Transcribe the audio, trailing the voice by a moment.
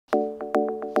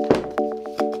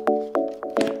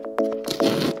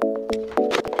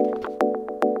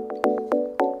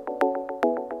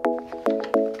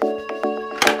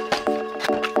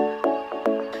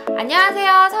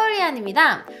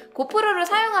시간입니다. 고프로를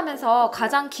사용하면서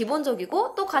가장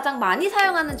기본적이고 또 가장 많이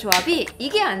사용하는 조합이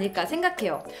이게 아닐까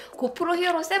생각해요. 고프로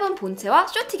히어로7 본체와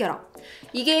쇼티 결합.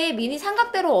 이게 미니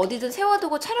삼각대로 어디든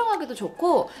세워두고 촬영하기도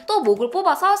좋고 또 목을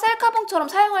뽑아서 셀카봉처럼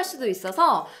사용할 수도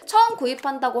있어서 처음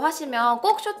구입한다고 하시면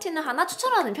꼭 쇼티는 하나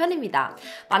추천하는 편입니다.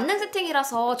 만능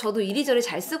세팅이라서 저도 이리저리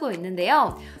잘 쓰고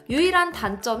있는데요. 유일한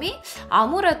단점이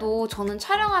아무래도 저는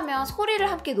촬영하면 소리를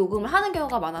함께 녹음을 하는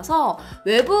경우가 많아서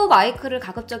외부 마이크를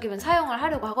가급적이면 사용을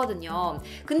하려고 하거든요.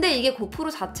 근데 이게 고프로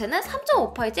자체는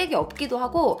 3.5파이 잭이 없기도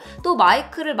하고 또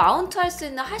마이크를 마운트할 수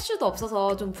있는 하슈도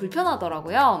없어서 좀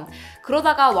불편하더라고요.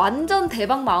 그러다가 완전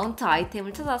대박 마운트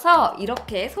아이템을 찾아서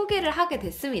이렇게 소개를 하게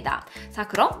됐습니다. 자,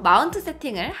 그럼 마운트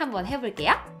세팅을 한번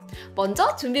해볼게요.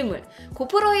 먼저 준비물,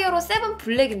 고프로 히어로7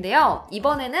 블랙인데요.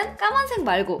 이번에는 까만색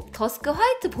말고 더스크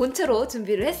화이트 본체로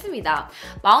준비를 했습니다.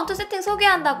 마운트 세팅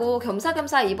소개한다고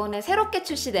겸사겸사 이번에 새롭게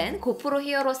출시된 고프로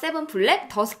히어로7 블랙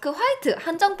더스크 화이트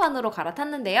한정판으로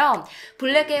갈아탔는데요.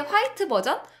 블랙의 화이트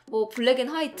버전? 블랙 앤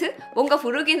화이트? 뭔가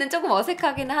부르기는 조금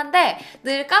어색하기는 한데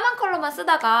늘 까만 컬러만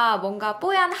쓰다가 뭔가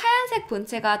뽀얀 하얀색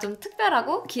본체가 좀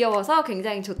특별하고 귀여워서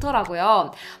굉장히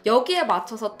좋더라고요. 여기에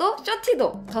맞춰서 또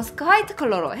쇼티도 더스크 화이트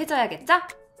컬러로 해줘야겠죠?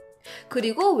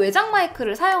 그리고 외장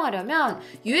마이크를 사용하려면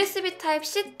USB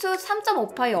Type-C to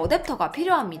 3.5파이 어댑터가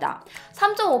필요합니다.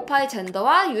 3.5파이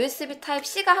젠더와 USB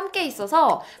Type-C가 함께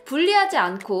있어서 분리하지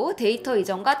않고 데이터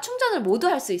이전과 충전을 모두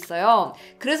할 수 있어요.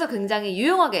 그래서 굉장히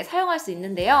유용하게 사용할 수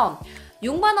있는데요.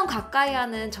 6만원 가까이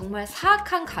하는 정말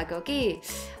사악한 가격이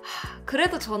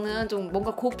그래도 저는 좀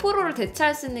뭔가 고프로를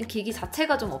대체할 수 있는 기기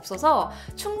자체가 좀 없어서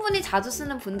충분히 자주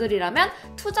쓰는 분들이라면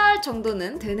투자할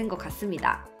정도는 되는 것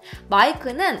같습니다.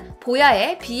 마이크는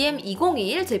보야의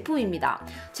BM2021 제품입니다.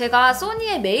 제가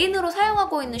소니의 메인으로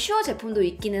사용하고 있는 슈어 제품도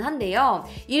있기는 한데요.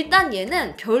 일단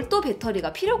얘는 별도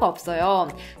배터리가 필요가 없어요.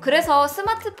 그래서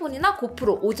스마트폰이나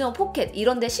고프로, 오징어 포켓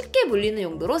이런 데 쉽게 물리는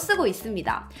용도로 쓰고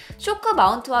있습니다. 쇼크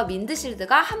마운트와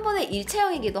윈드실드가 한 번에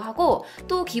일체형이기도 하고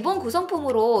또 기본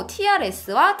구성품으로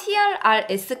TRS와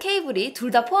TRRS 케이블이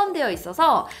둘 다 포함되어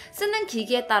있어서 쓰는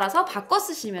기기에 따라서 바꿔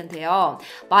쓰시면 돼요.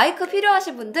 마이크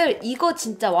필요하신 분들 이거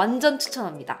진짜 완전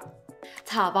추천합니다.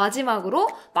 자, 마지막으로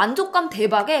만족감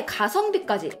대박의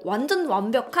가성비까지 완전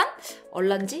완벽한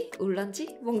얼란지?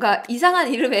 뭔가 이상한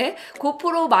이름의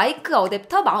고프로 마이크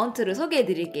어댑터 마운트를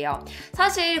소개해드릴게요.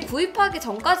 사실 구입하기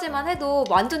전까지만 해도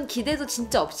완전 기대도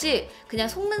진짜 없이 그냥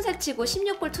속는 새 치고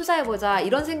 16불 투자해보자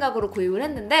이런 생각으로 구입을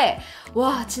했는데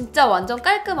와, 진짜 완전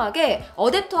깔끔하게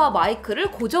어댑터와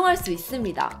마이크를 고정할 수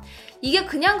있습니다. 이게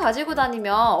그냥 가지고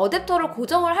다니면 어댑터를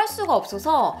고정을 할 수가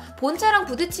없어서 본체랑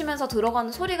부딪히면서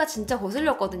들어가는 소리가 진짜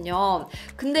거슬렸거든요.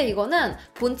 근데 이거는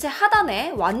본체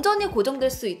하단에 완전히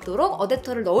고정될 수 있도록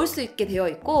어댑터를 넣을 수 있게 되어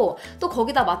있고 또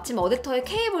거기다 마침 어댑터의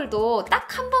케이블도 딱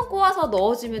한 번 꼬아서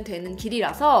넣어주면 되는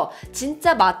길이라서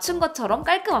진짜 맞춘 것처럼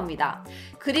깔끔합니다.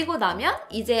 그리고 나면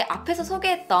이제 앞에서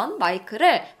소개했던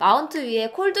마이크를 마운트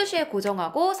위에 콜드슈에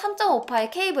고정하고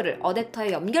 3.5파의 케이블을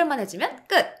어댑터에 연결만 해주면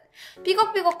끝!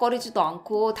 삐걱삐걱거리지도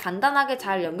않고 단단하게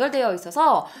잘 연결되어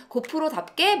있어서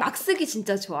고프로답게 막 쓰기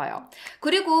진짜 좋아요.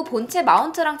 그리고 본체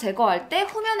마운트랑 제거할 때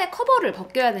후면에 커버를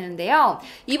벗겨야 되는데요.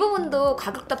 이 부분도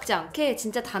가격답지 않게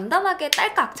진짜 단단하게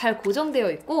딸깍 잘 고정되어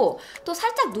있고 또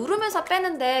살짝 누르면서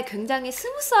빼는데 굉장히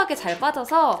스무스하게 잘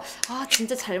빠져서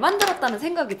진짜 잘 만들었다는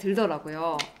생각이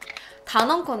들더라고요.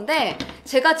 단언컨대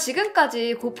제가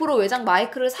지금까지 고프로 외장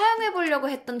마이크를 사용해보려고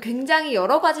했던 굉장히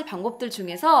여러가지 방법들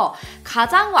중에서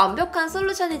가장 완벽한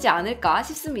솔루션이지 않을까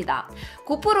싶습니다.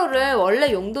 고프로를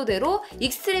원래 용도대로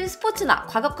익스트림 스포츠나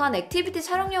과격한 액티비티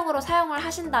촬영용으로 사용을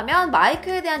하신다면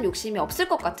마이크에 대한 욕심이 없을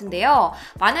것 같은데요.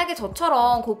 만약에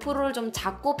저처럼 고프로를 좀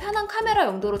작고 편한 카메라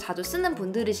용도로 자주 쓰는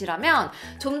분들이시라면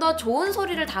좀 더 좋은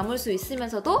소리를 담을 수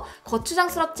있으면서도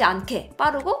거추장스럽지 않게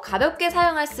빠르고 가볍게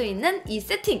사용할 수 있는 이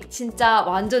세팅 진짜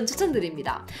완전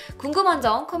추천드립니다. 궁금한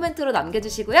점 코멘트로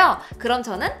남겨주시고요. 그럼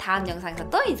저는 다음 영상에서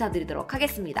또 인사드리도록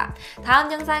하겠습니다.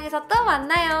 다음 영상에서 또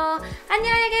만나요.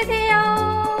 안녕히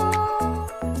계세요.